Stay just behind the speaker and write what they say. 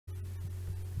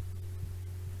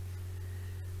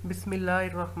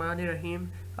बिस्मिल्लाहिर्रहमानिर्रहीम।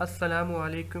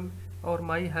 अस्सलामुअलैकुम और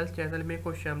माई हेल्थ चैनल में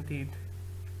खुशामदीद।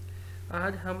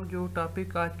 आज हम जो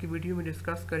टॉपिक आज की वीडियो में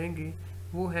डिस्कस करेंगे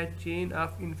वो है चेन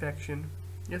ऑफ इन्फेक्शन।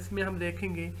 इसमें हम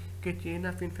देखेंगे कि चेन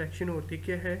ऑफ इन्फेक्शन होती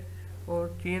क्या है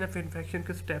और चेन ऑफ इन्फेक्शन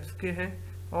के स्टेप्स क्या हैं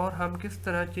और हम किस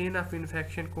तरह चेन ऑफ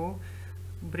इन्फेक्शन को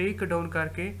ब्रेक डाउन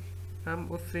करके हम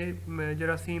उससे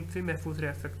जरासीम से महफूज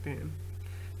रह सकते हैं।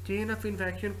 चेन ऑफ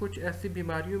इन्फेक्शन कुछ ऐसी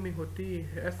बीमारियों में होती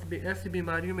है, ऐसी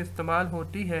बीमारियों में इस्तेमाल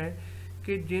होती है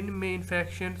कि जिनमें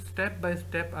इन्फेक्शन स्टेप बाय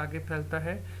स्टेप आगे फैलता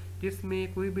है,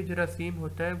 जिसमें कोई भी जरासीम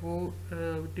होता है वो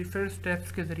डिफरेंट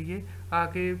स्टेप्स के ज़रिए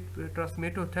आगे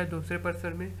ट्रांसमिट होता है दूसरे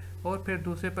पर्सन में और फिर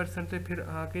दूसरे पर्सन से फिर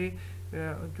आगे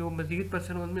जो मज़ीद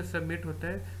पर्सन उनमें सबमिट होता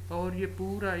है और ये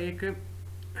पूरा एक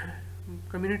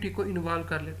कम्युनिटी को इन्वॉल्व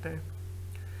कर लेता है।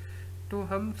 तो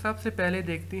हम सबसे पहले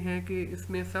देखते हैं कि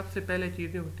इसमें सबसे पहले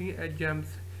चीज़ें होती हैं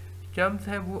जर्म्स। जर्म्स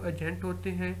हैं वो एजेंट होते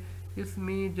हैं।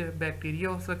 इसमें जो बैक्टीरिया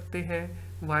हो सकते हैं,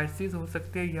 वायरसेस हो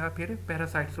सकते हैं या फिर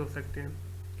पैरासाइट्स हो सकते हैं।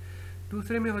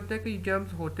 दूसरे में होता है कि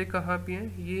जर्म्स होते कहाँ पे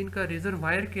हैं, ये इनका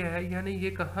रिजर्वायर क्या है, यानी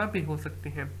ये कहाँ पे हो सकते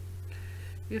हैं।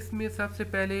 इसमें सबसे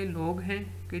पहले लोग हैं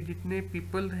कि जितने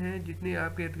पीपल हैं, जितने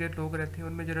आपके इर्द गिर्द लोग रहते हैं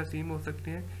उनमें जरासीम हो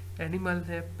सकते हैं। एनिमल्स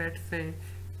हैं, पेट्स हैं,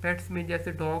 पेट्स में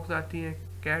जैसे डॉग्स आती हैं,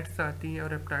 कैट्स आती हैं और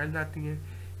रेप्टाइल्स आती हैं।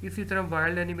 इसी तरह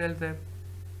वाइल्ड एनिमल्स हैं,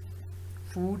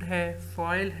 फूड है,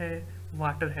 सॉइल है,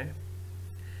 वाटर है।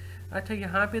 अच्छा,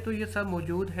 यहाँ पे तो ये सब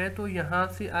मौजूद है, तो यहाँ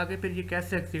से आगे फिर ये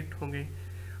कैसे एग्जिट होंगे।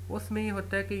 उसमें ये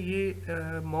होता है कि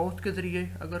ये माउथ के ज़रिए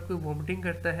अगर कोई वॉमिटिंग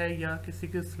करता है या किसी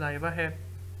की सलाइवा है,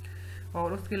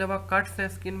 और उसके अलावा कट्स हैं,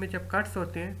 स्किन में जब कट्स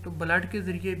होते हैं तो ब्लड के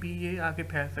ज़रिए भी ये आगे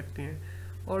फैल सकते हैं।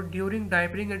 और ड्यूरिंग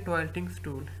डायपरिंग एंड टॉयलेटिंग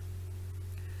स्टूल,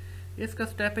 इसका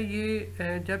स्टेप है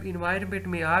ये जब इन्वायरमेंट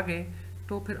में आ गए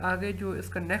तो फिर आगे जो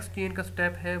इसका नेक्स्ट चेन का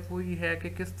स्टेप है वो ये है कि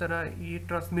किस तरह ये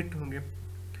ट्रांसमिट होंगे।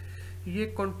 ये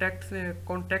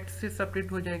कॉन्टैक्ट से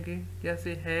सेपरेट हो जाएंगे,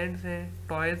 जैसे हैंड्स हैं,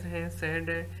 टॉयज़ हैं, सैंड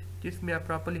है, जिसमें आप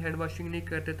प्रॉपरली हैंड वॉशिंग नहीं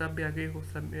करते तब भी आगे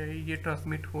ये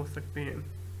ट्रांसमिट हो सकते हैं।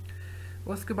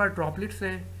 उसके बाद ड्रॉपलेट्स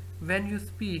हैं। When you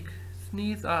speak,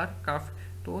 sneeze are कफ,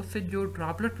 तो उससे जो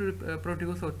ड्रॉपलेट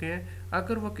प्रोड्यूस होते हैं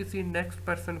अगर वो किसी नेक्स्ट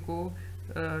पर्सन को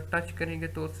टच करेंगे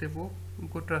तो उससे वो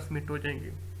उनको ट्रांसमिट हो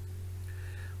जाएंगे।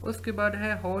 उसके बाद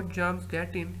है how germs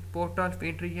get in port of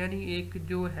entry, यानी एक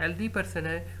जो हेल्दी पर्सन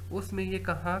है उसमें ये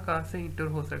कहाँ कहाँ से इंटर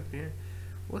हो सकते हैं।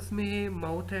 उसमें ये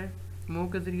माउथ है, मुंह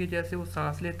के ज़रिए जैसे वो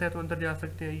सांस लेता है तो अंदर जा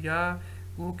सकते हैं, या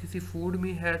वो किसी फूड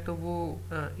में है तो वो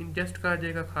इंजेस्ट कर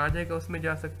जाएगा, खा जाएगा, उसमें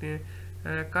जा सकते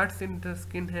हैं। कट्स इन द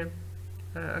स्किन है,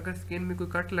 अगर स्किन में कोई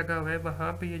कट लगा हुआ है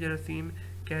वहाँ पे ये जरासीम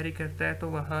कैरी करता है तो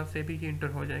वहाँ से भी ये इंटर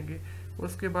हो जाएंगे।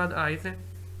 उसके बाद आइज़ है,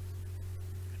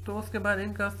 तो उसके बाद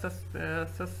इनका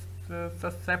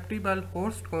ससेप्टिबल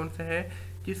होस्ट कौन सा है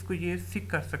जिसको ये सिक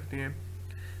कर सकते हैं।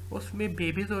 उसमें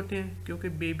बेबीज़ होते हैं, क्योंकि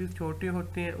बेबीज़ छोटे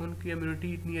होते हैं, उनकी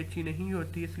इम्यूनिटी इतनी अच्छी नहीं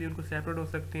होती, इसलिए उनको सेपरेट हो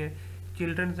सकते हैं।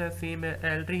 चिल्ड्रंस है, सेम है।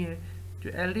 एल्डरी हैं, जो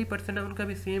एल्डरी पर्सन है उनका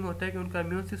भी सेम होता है कि उनका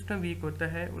इम्यून सिस्टम वीक होता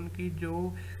है, उनकी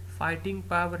जो फाइटिंग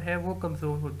पावर है वो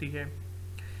कमज़ोर होती है।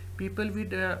 People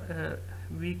with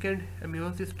weekend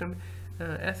immune system,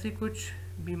 ऐसी कुछ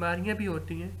बीमारियां भी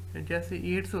होती हैं जैसे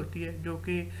एड्स होती है जो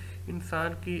कि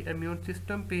इंसान की इम्यून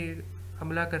सिस्टम पे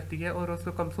हमला करती है और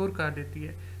उसको कमज़ोर कर देती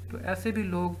है, तो ऐसे भी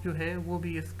लोग जो हैं वो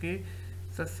भी इसके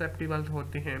ससेप्टिबल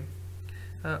होते हैं।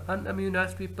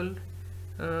 अनइम्यूनाइज्ड पीपल,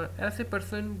 ऐसे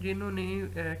पर्सन जिन्होंने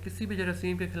किसी भी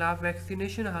जरासीम के खिलाफ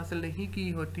वैक्सीनेशन हासिल नहीं की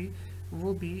होती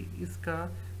वो भी इसका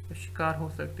शिकार हो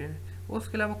सकते हैं।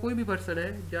 उसके अलावा कोई भी पर्सन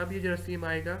है जब ये जरासीम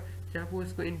आएगा, जब वो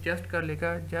इसको इंजेस्ट कर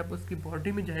लेगा, जब उसकी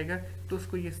बॉडी में जाएगा तो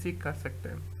उसको ये सिक कर सकता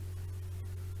है।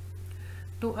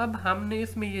 तो अब हमने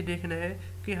इसमें ये देखना है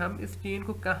कि हम इस चेन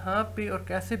को कहाँ पे और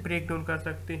कैसे ब्रेक डाउन कर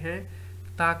सकते हैं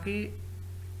ताकि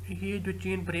ये जो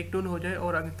चेन ब्रेक डाउन हो जाए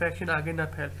और इन्फेक्शन आगे ना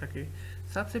फैल सके।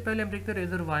 सबसे पहले हम देखते हैं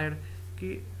रिजर्वायर,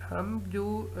 कि हम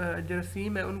जो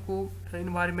जरासीम है उनको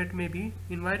इन्वायरमेंट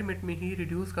में ही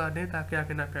रिड्यूस कर दें ताकि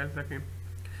आगे ना फैल सकें।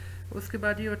 उसके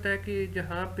बाद ये होता है कि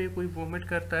जहाँ पे कोई वोमिट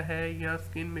करता है या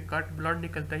स्किन में कट ब्लड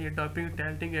निकलता है या डॉपिंग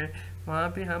टैल्टिंग है, वहाँ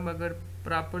पे हम अगर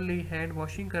प्रॉपरली हैंड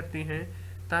वॉशिंग करते हैं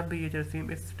तब भी ये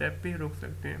जरासीम इस स्टेप पे रोक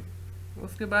सकते हैं।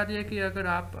 उसके बाद ये कि अगर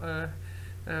आप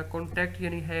कॉन्टैक्ट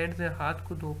यानी हैंड्स है, हाथ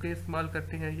को धो के इस्तेमाल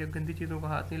करते हैं या गंदी चीज़ों को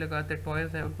हाथ नहीं लगाते,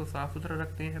 टॉयज़ हैं उनको साफ़ सुथरा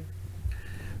रखते हैं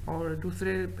और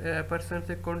दूसरे पर्सन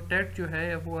से कॉन्टैक्ट जो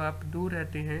है वो आप दूर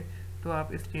रहते हैं, तो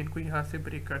आप इस चेन को यहाँ से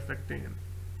ब्रेक कर सकते हैं।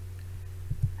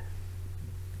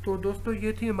 तो दोस्तों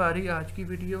ये थी हमारी आज की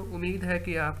वीडियो, उम्मीद है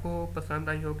कि आपको पसंद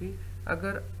आई होगी।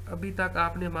 अगर अभी तक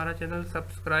आपने हमारा चैनल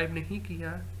सब्सक्राइब नहीं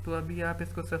किया तो अभी आप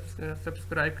इसको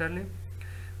सब्सक्राइब कर लें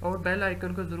और बेल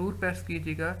आइकन को ज़रूर प्रेस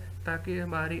कीजिएगा ताकि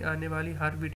हमारी आने वाली हर वीडियो